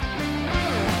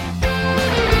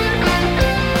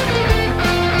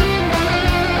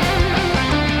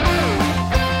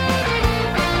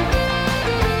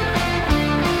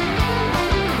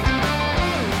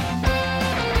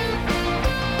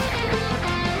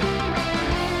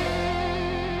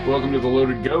Welcome to the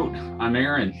Loaded Goat. I'm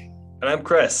Aaron. And I'm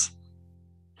Chris.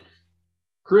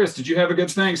 Chris, did you have a good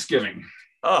Thanksgiving?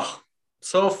 Oh,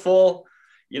 so full.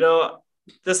 You know,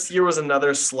 this year was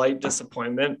another slight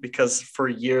disappointment because for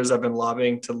years I've been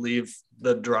lobbying to leave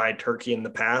the dry turkey in the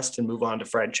past and move on to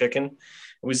fried chicken.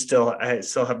 I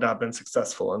still have not been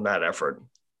successful in that effort.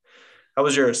 How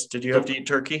was yours? Did you have to eat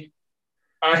turkey?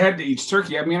 I had to eat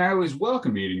turkey. I mean, I always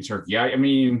welcome eating turkey. I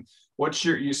mean,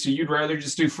 so you'd rather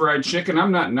just do fried chicken?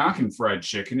 I'm not knocking fried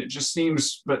chicken. It just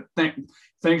seems, but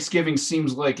Thanksgiving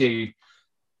seems like you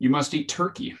must eat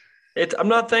turkey. I'm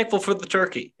not thankful for the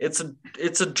turkey. It's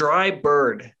a dry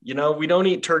bird. We don't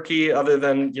eat turkey other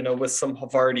than, with some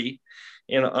Havarti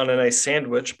on a nice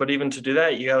sandwich. But even to do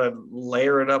that, you got to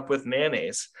layer it up with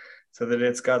mayonnaise so that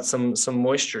it's got some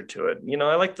moisture to it.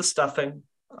 I like the stuffing.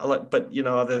 But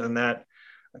other than that,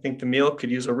 I think the meal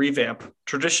could use a revamp.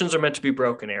 Traditions are meant to be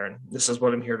broken, Aaron. This is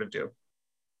what I'm here to do.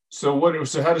 So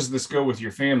how does this go with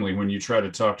your family when you try to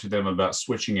talk to them about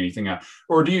switching anything out?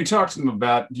 Or do you not talk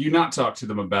to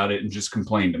them about it and just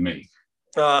complain to me?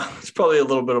 It's probably a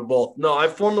little bit of both. No, I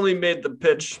formally made the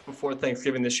pitch before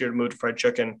Thanksgiving this year to move to fried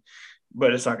chicken,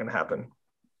 but it's not going to happen.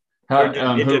 It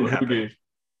didn't happen.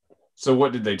 So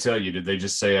what did they tell you? Did they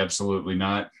just say absolutely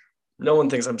not? No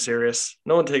one thinks I'm serious.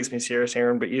 No one takes me serious,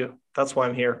 Aaron, but you. That's why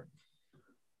I'm here.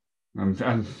 And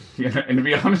to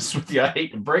be honest with you, I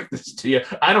hate to break this to you.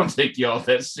 I don't take y'all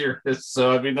that serious.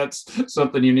 So, I mean, that's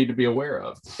something you need to be aware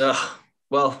of.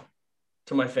 Well,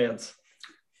 to my fans.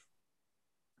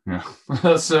 Yeah.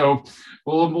 So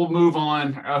we'll move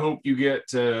on. I hope you get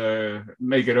to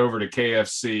make it over to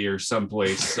KFC or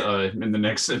someplace in the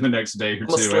next day or two.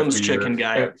 I'm a Slim's chicken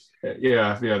guy.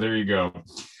 Yeah. There you go.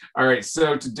 All right.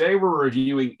 So today we're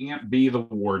reviewing Aunt Bee the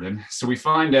Warden. So we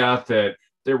find out that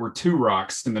there were two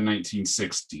rocks in the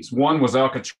 1960s. One was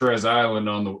Alcatraz Island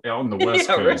on the west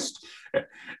coast, right.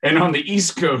 And on the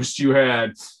east coast you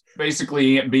had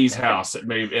basically Aunt Bee's house in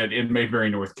Mayberry,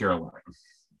 North Carolina.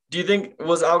 Do you think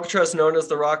was Alcatraz known as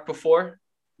the Rock before?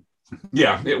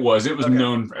 Yeah, it was. It was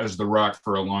known as the Rock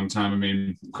for a long time. I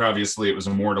mean, obviously it was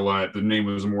immortalized. The name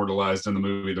was immortalized in the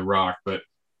movie The Rock, but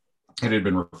it had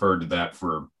been referred to that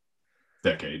for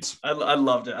decades. I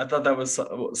loved it. I thought that was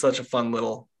such a fun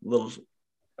little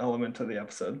element to the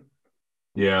episode.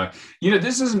 Yeah.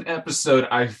 This is an episode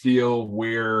I feel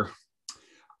where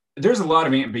there's a lot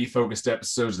of Aunt Bee focused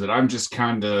episodes that I'm just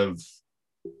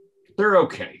they're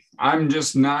okay. I'm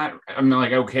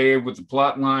like okay with the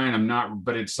plot line. I'm not,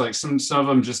 but it's like some of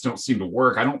them just don't seem to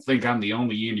work. I don't think I'm the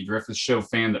only Andy Griffith Show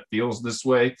fan that feels this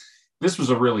way. This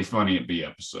was a really funny Aunt Bee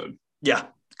episode. Yeah.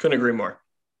 Couldn't agree more.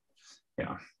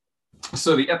 Yeah.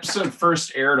 So the episode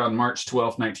first aired on March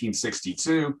 12th,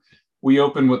 1962. We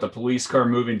open with a police car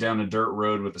moving down a dirt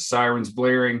road with the sirens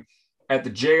blaring. At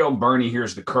the jail, Barney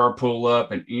hears the car pull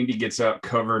up and Andy gets out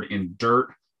covered in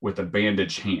dirt with a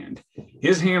bandaged hand.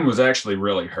 His hand was actually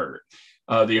really hurt.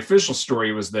 The official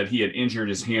story was that he had injured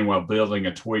his hand while building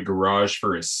a toy garage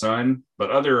for his son, but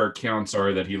other accounts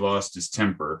are that he lost his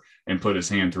temper and put his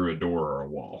hand through a door or a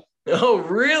wall. Oh,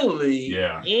 really?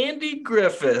 Yeah. Andy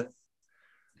Griffith.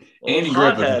 Andy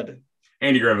Griffith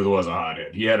was a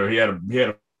hothead. He had a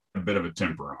bit of a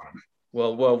temper on him.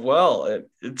 Well.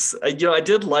 It's I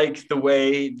did like the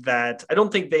way that I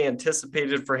don't think they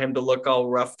anticipated for him to look all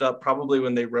roughed up probably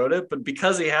when they wrote it, but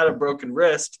because he had a broken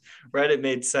wrist, right, it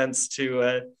made sense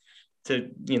to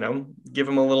give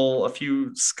him a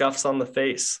few scuffs on the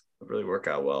face. It really work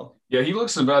out well. Yeah, he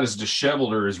looks about as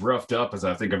disheveled or as roughed up as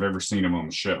I think I've ever seen him on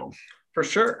the show. For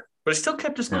sure, but he still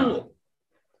kept his cool.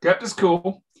 Kept his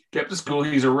cool.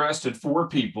 He's arrested 4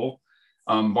 people.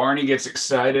 Barney gets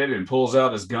excited and pulls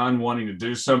out his gun wanting to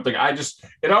do something.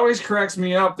 It always cracks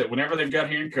me up that whenever they've got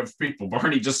handcuffed people,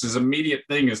 Barney just his immediate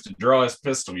thing is to draw his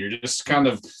pistol. You're just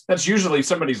that's usually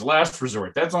somebody's last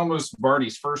resort. That's almost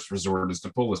Barney's first resort is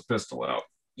to pull his pistol out.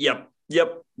 Yep.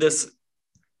 This,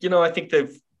 I think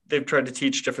they've tried to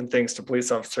teach different things to police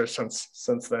officers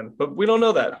since then, but we don't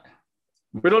know that.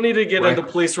 We don't need to get into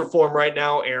police reform right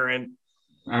now, Aaron.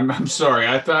 I'm sorry.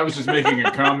 I thought I was just making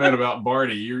a comment about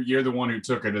Barney. You're the one who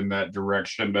took it in that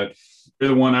direction, but you're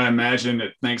the one I imagine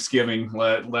at Thanksgiving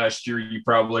last year. You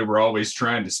probably were always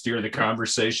trying to steer the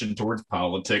conversation towards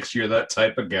politics. You're that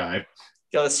type of guy.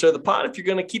 Got to stir the pot if you're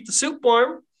going to keep the soup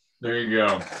warm. There you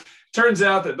go. Turns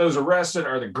out that those arrested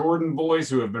are the Gordon boys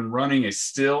who have been running a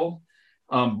still.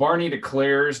 Barney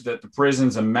declares that the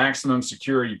prison's a maximum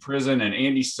security prison, and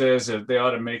Andy says that they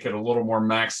ought to make it a little more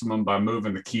maximum by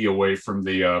moving the key away from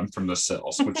the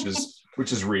cells,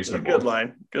 which is reasonable.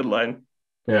 Good line.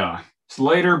 Yeah. So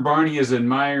later, Barney is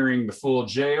admiring the full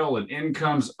jail, and in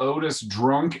comes Otis,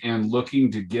 drunk and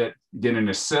looking to get in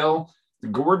a cell. The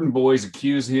Gordon boys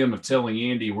accuse him of telling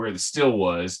Andy where the still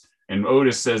was, and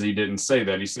Otis says he didn't say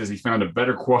that. He says he found a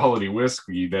better quality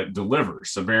whiskey that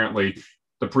delivers. Apparently,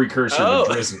 the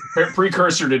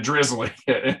precursor to drizzling,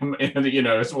 and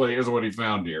is what he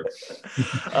found here.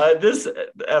 This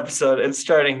episode, and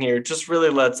starting here, just really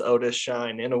lets Otis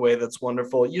shine in a way that's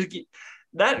wonderful.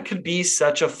 That could be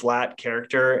such a flat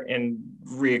character and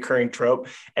reoccurring trope,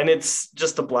 and it's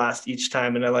just a blast each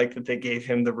time. And I like that they gave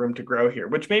him the room to grow here,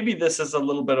 which maybe this is a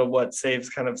little bit of what saves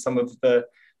kind of some of the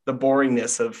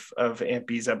boringness of Aunt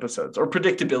Bee's episodes, or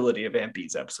predictability of Aunt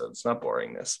Bee's episodes, not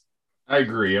boringness. I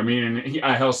agree. I mean,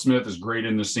 Hal Smith is great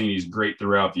in the scene. He's great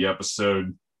throughout the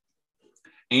episode.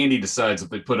 Andy decides if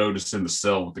they put Otis in the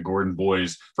cell with the Gordon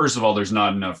boys, first of all, there's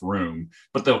not enough room,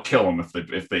 but they'll kill him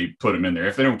if they put him in there.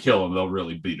 If they don't kill him, they'll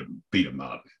really beat him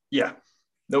up. Yeah,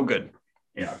 no good.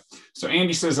 Yeah. So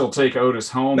Andy says he'll take Otis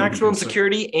home. Maximum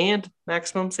security and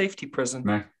maximum safety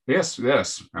prison. Yes.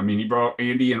 I mean, he brought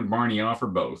Andy and Barney off for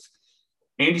both.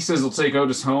 Andy says he'll take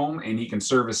Otis home and he can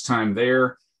serve his time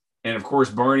there. And of course,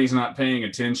 Barney's not paying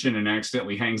attention and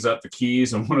accidentally hangs up the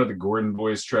keys, and one of the Gordon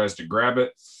boys tries to grab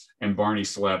it, and Barney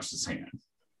slaps his hand.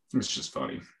 It's just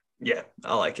funny. Yeah,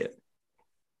 I like it.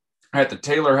 At the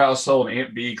Taylor household,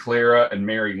 Aunt Bee, Clara, and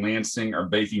Mary Lansing are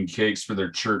baking cakes for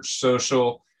their church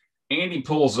social. Andy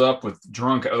pulls up with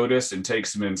drunk Otis and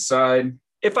takes him inside.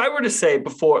 If I were to say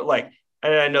before,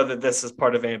 and I know that this is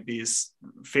part of Aunt Bee's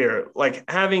fear,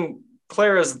 having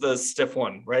Clara's the stiff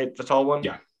one, right? The tall one?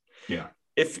 Yeah.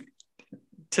 If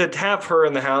to have her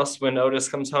in the house when Otis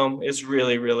comes home is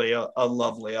really, really a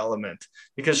lovely element,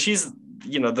 because she's,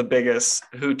 the biggest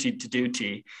hootie to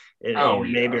dootie in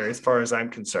Mayberry, as far as I'm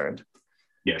concerned.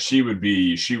 Yeah, she would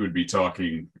be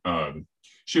talking.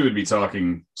 She would be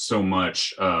talking so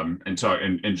much and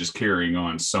just carrying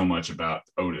on so much about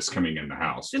Otis coming in the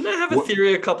house. Didn't I have a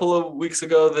theory a couple of weeks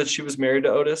ago that she was married to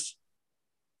Otis?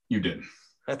 You did.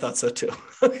 I thought so too.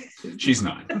 She's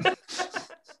not.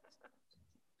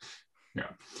 Yeah.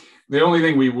 The only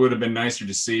thing we would have been nicer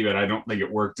to see, but I don't think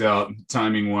it worked out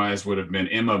timing wise, would have been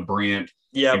Emma, Brandt,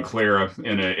 and Clara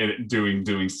in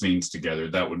doing scenes together.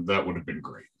 That would have been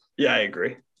great. Yeah, I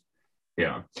agree.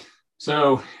 Yeah.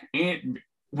 So when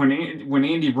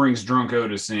Andy brings drunk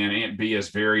Otis in, Aunt Bee is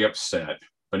very upset,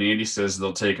 but Andy says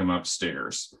they'll take him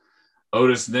upstairs.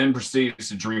 Otis then proceeds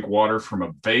to drink water from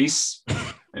a vase,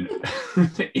 and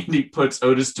Andy puts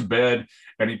Otis to bed,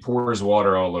 and he pours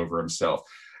water all over himself.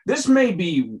 This may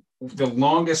be the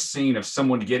longest scene of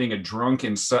someone getting a drunk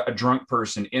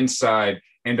person inside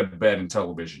and a bed in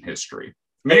television history.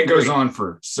 I mean, it goes on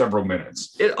for several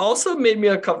minutes. It also made me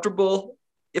uncomfortable.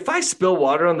 If I spill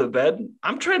water on the bed,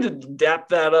 I'm trying to dap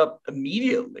that up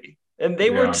immediately. And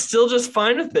they were still just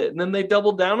fine with it. And then they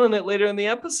doubled down on it later in the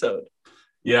episode.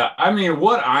 Yeah, I mean,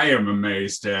 what I am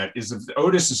amazed at is if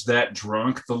Otis is that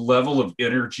drunk, the level of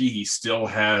energy he still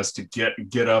has to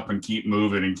get up and keep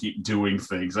moving and keep doing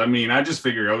things. I mean, I just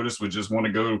figured Otis would just want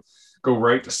to go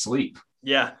right to sleep.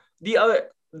 Yeah. The other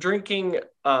drinking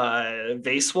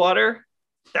vase water,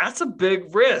 that's a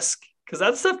big risk because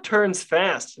that stuff turns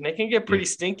fast and it can get pretty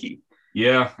stinky.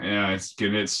 Yeah, it's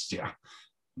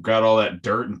got all that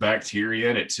dirt and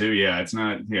bacteria in it too. Yeah,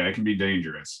 it can be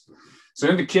dangerous. So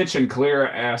in the kitchen,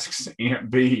 Clara asks Aunt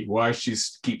Bee why she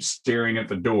keeps staring at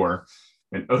the door.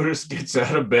 And Otis gets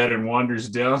out of bed and wanders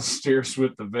downstairs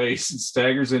with the vase and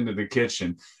staggers into the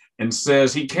kitchen and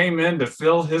says he came in to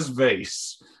fill his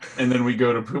vase. And then we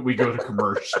go to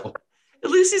commercial. At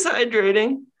least he's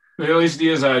hydrating. At least he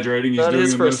is hydrating. He's not doing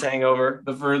his first hangover.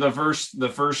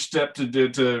 The first step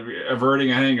to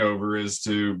averting a hangover is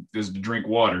to drink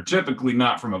water. Typically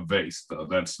not from a vase, though.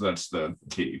 That's the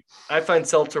key. I find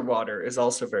seltzer water is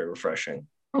also very refreshing.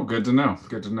 Oh, good to know.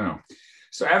 Good to know.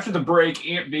 So after the break,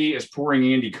 Aunt Bee is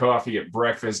pouring Andy coffee at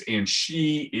breakfast, and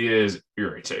she is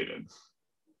irritated.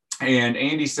 And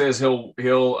Andy says he'll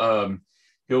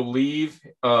leave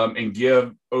and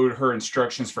give her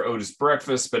instructions for Otis'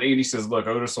 breakfast. But Andy says, look,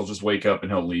 Otis will just wake up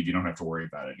and he'll leave. You don't have to worry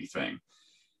about anything.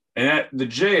 And at the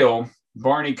jail,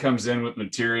 Barney comes in with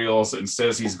materials and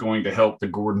says he's going to help the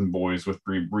Gordon boys with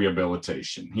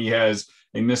rehabilitation. He has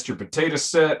a Mr. Potato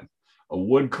set, a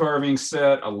wood carving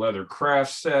set, a leather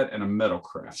craft set, and a metal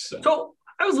craft set. So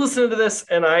I was listening to this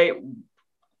and I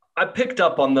picked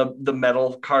up on the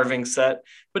metal carving set,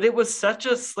 but it was such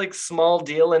a small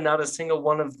deal and not a single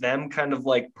one of them kind of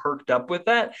perked up with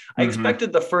that. I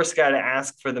expected the first guy to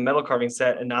ask for the metal carving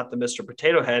set and not the Mr.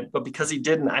 Potato Head, but because he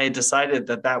didn't, I had decided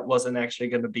that wasn't actually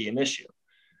going to be an issue.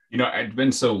 It'd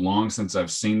been so long since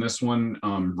I've seen this one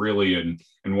really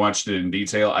and watched it in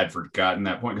detail. I'd forgotten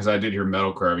that point because I did hear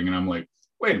metal carving and I'm like,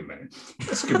 wait a minute,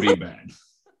 this could be bad.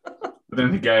 But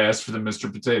then the guy asked for the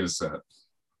Mr. Potato set.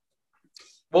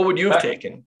 What would you have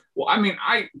taken? Well, I mean,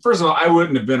 first of all, I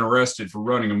wouldn't have been arrested for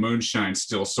running a moonshine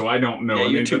still, so I don't know. Yeah, you're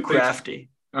I mean, too crafty.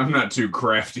 I'm not too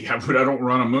crafty. I don't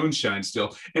run a moonshine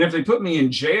still. And if they put me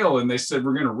in jail and they said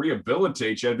we're going to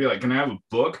rehabilitate you, I'd be like, can I have a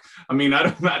book? I mean, I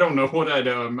don't know what I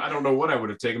don't know what I would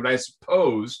have taken, but I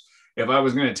suppose if I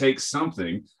was going to take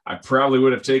something, I probably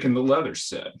would have taken the leather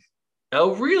set.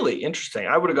 Oh, really? Interesting.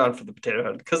 I would have gone for the potato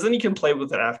head because then you can play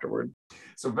with it afterward.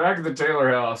 So back at the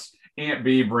Taylor house, Aunt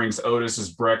Bee brings Otis his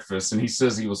breakfast, and he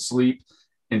says he will sleep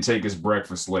and take his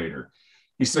breakfast later.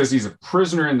 He says he's a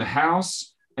prisoner in the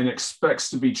house and expects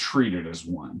to be treated as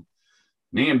one.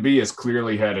 And Aunt Bee has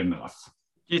clearly had enough.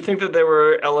 Do you think that there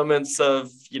were elements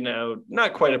of,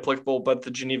 not quite applicable, but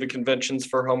the Geneva Conventions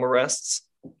for home arrests?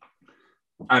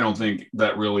 I don't think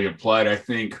that really applied. I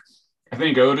think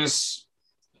Otis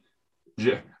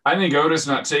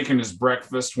not taking his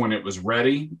breakfast when it was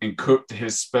ready and cooked to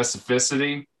his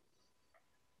specificity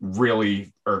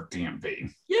really irked Aunt Bee.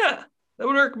 Yeah, that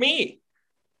would irk me.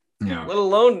 Yeah. Let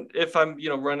alone if I'm,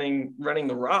 running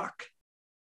the rock.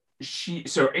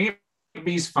 So Aunt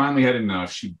Bee's finally had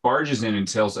enough. She barges in and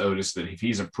tells Otis that if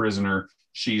he's a prisoner,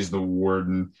 she's the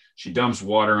warden. She dumps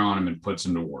water on him and puts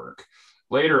him to work.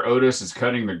 Later, Otis is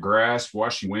cutting the grass,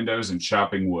 washing windows, and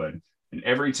chopping wood. And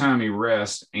every time he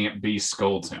rests, Aunt Bee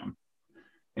scolds him.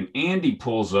 And Andy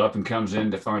pulls up and comes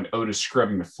in to find Otis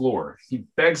scrubbing the floor. He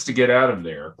begs to get out of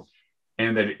there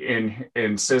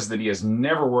and says that he has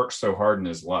never worked so hard in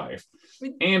his life.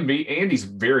 Andy's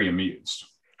very amused.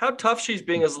 How tough she's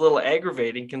being is a little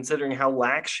aggravating considering how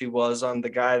lax she was on the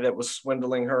guy that was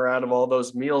swindling her out of all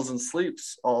those meals and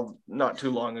sleeps not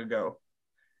too long ago.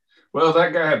 Well,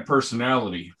 that guy had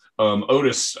personality.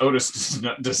 Otis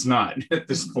does not at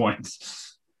this point.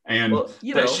 And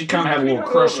she kind of had a little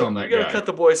crush on that guy. You got to cut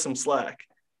the boy some slack.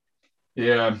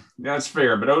 Yeah, that's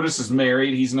fair. But Otis is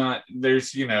married. He's not.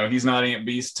 He's not Aunt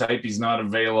Bee's type. He's not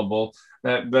available.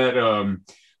 That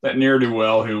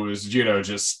ne'er-do-well who was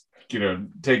just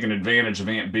taking advantage of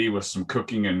Aunt Bee with some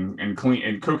cooking and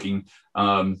cooking.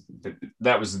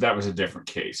 That was a different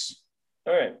case.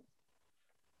 All right.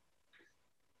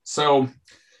 So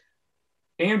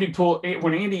when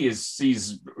Andy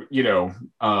sees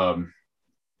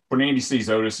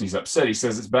Otis and he's upset, he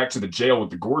says it's back to the jail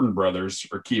with the Gordon brothers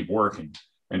or keep working.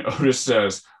 And Otis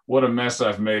says, "What a mess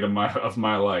I've made of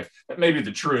my life." That may be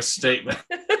the truest statement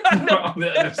on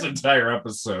this entire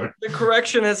episode. The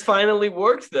correction has finally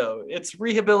worked, though. It's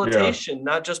rehabilitation,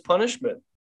 not just punishment.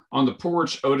 On the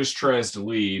porch, Otis tries to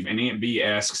leave, and Aunt Bee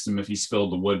asks him if he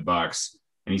spilled the wood box,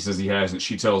 and he says he hasn't.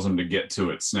 She tells him to get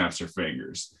to it, snaps her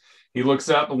fingers. He looks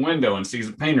out the window and sees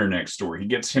a painter next door. He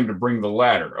gets him to bring the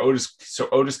ladder. So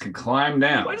Otis can climb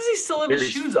down. Why does he still have his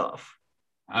shoes off?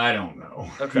 I don't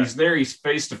know. Okay. He's there. He's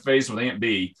face to face with Aunt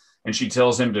Bee, and she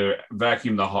tells him to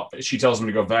vacuum the hall. She tells him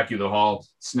to go vacuum the hall,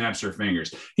 snaps her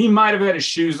fingers. He might have had his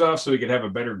shoes off so he could have a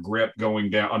better grip going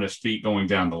down on his feet going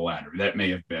down the ladder. That may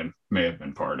have been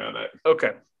part of it.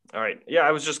 Okay. All right. Yeah,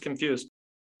 I was just confused.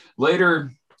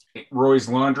 Later, Roy's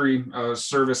laundry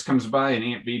service comes by and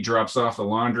Aunt Bee drops off the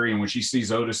laundry. And when she sees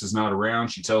Otis is not around,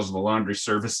 she tells the laundry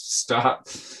service to stop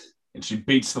and she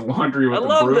beats the laundry with the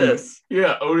broom. I love this.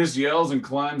 Yeah, Otis yells and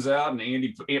climbs out and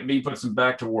Aunt Bee puts him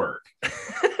back to work.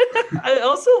 I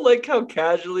also like how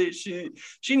casually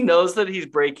she knows that he's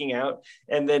breaking out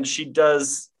and then she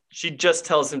just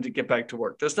tells him to get back to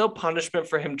work. There's no punishment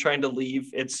for him trying to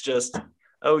leave. It's just,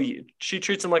 she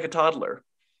treats him like a toddler.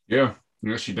 Yeah,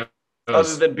 she does.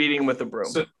 Other than beating him with the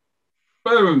broom.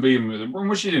 Other than beating him with the broom,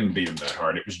 well, she didn't beat him that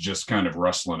hard. It was just kind of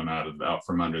rustling him out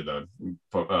from under the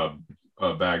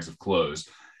bags of clothes.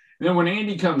 And then when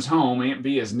Andy comes home, Aunt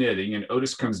Bee is knitting, and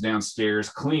Otis comes downstairs,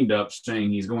 cleaned up,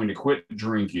 saying he's going to quit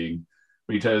drinking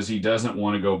because he doesn't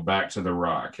want to go back to the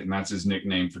Rock, and that's his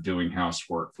nickname for doing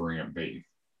housework for Aunt Bee.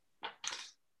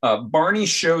 Barney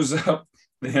shows up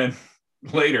then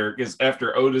later because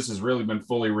after Otis has really been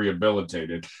fully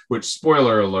rehabilitated, which,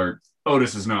 spoiler alert,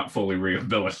 Otis is not fully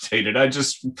rehabilitated. I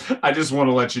just want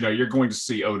to let you know you're going to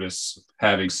see Otis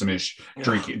having some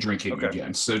drinking okay.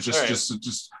 Again. So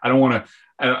just I don't want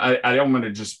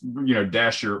to just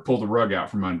pull the rug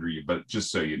out from under you, but just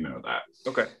so you know that.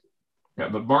 Okay. Yeah,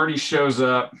 but Barney shows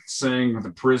up saying the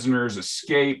prisoners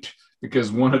escaped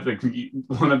because one of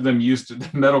them used the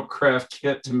metalcraft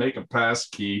kit to make a pass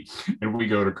key, and we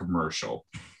go to commercial.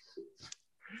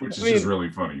 Which is just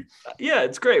really funny. Yeah,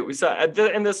 it's great. We saw,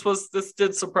 and this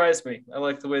did surprise me. I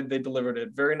like the way they delivered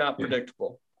it. Very not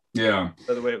predictable. Yeah.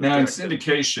 By the way, now in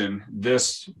syndication,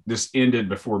 this ended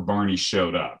before Barney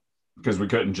showed up. because we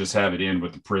couldn't just have it end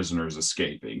with the prisoners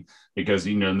escaping, because,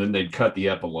 you know, and then they'd cut the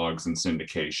epilogues in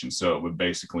syndication. So it would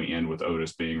basically end with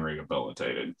Otis being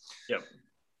rehabilitated. Yep.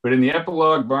 But in the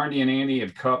epilogue, Barney and Andy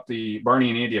have caught the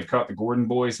Gordon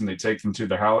boys, and they take them to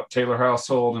the Taylor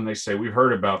household, and they say, "We've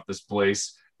heard about this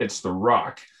place. It's the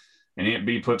Rock." And Aunt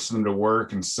Bee puts them to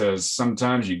work and says,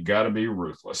 "Sometimes you got to be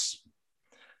ruthless."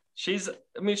 She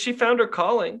found her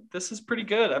calling. This is pretty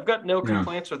good. I've got no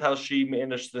complaints with how she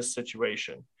managed this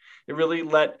situation. It really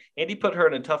let Andy put her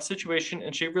in a tough situation,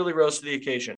 and she really rose to the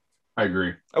occasion. I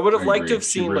agree. I would have liked to have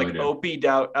seen really Opie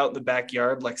out in the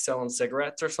backyard, like selling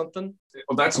cigarettes or something.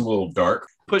 Well, that's a little dark.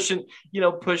 Pushing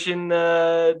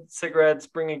cigarettes,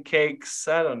 bringing cakes.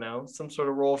 I don't know, some sort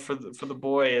of role for the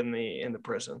boy in the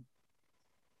prison.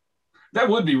 That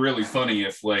would be really funny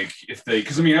if they,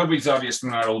 because I mean, Opie's obviously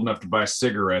not old enough to buy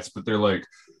cigarettes, but they're like,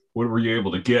 "What were you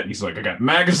able to get?" And he's like, "I got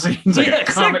magazines, I got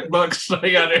comic books, I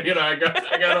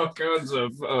got all kinds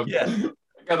of, I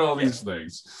got all these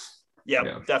things."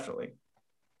 Yeah, definitely.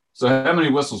 So how many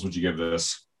whistles would you give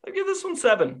this? I'd give this one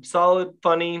 7. Solid,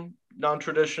 funny,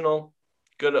 non-traditional,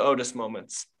 good Otis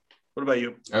moments. What about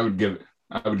you? I would give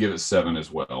it 7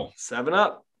 as well. 7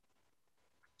 up.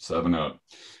 7 up.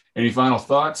 Any final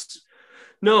thoughts?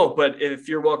 No, but if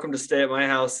you're welcome to stay at my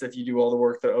house if you do all the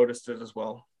work that Otis did as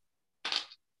well.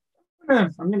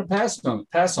 I'm going to pass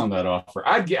on that offer.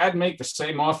 I'd make the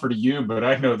same offer to you, but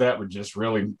I know that would just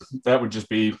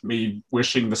be me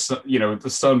wishing the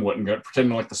sun wasn't going,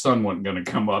 pretending like the sun wasn't going to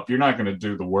come up. You're not going to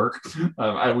do the work.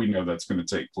 We know that's going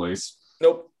to take place.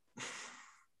 Nope.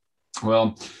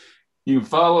 Well, you can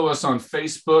follow us on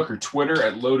Facebook or Twitter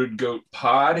at Loaded Goat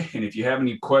Pod. And if you have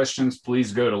any questions,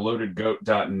 please go to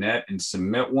loadedgoat.net and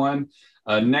submit one.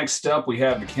 Next up, we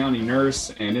have the county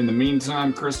nurse. And in the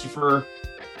meantime, Christopher,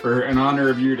 for an honor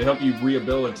of you to help you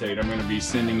rehabilitate, I'm going to be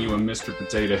sending you a Mr.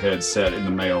 Potato Head set in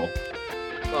the mail.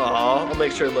 Aw, I'll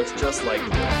make sure it looks just like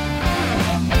you.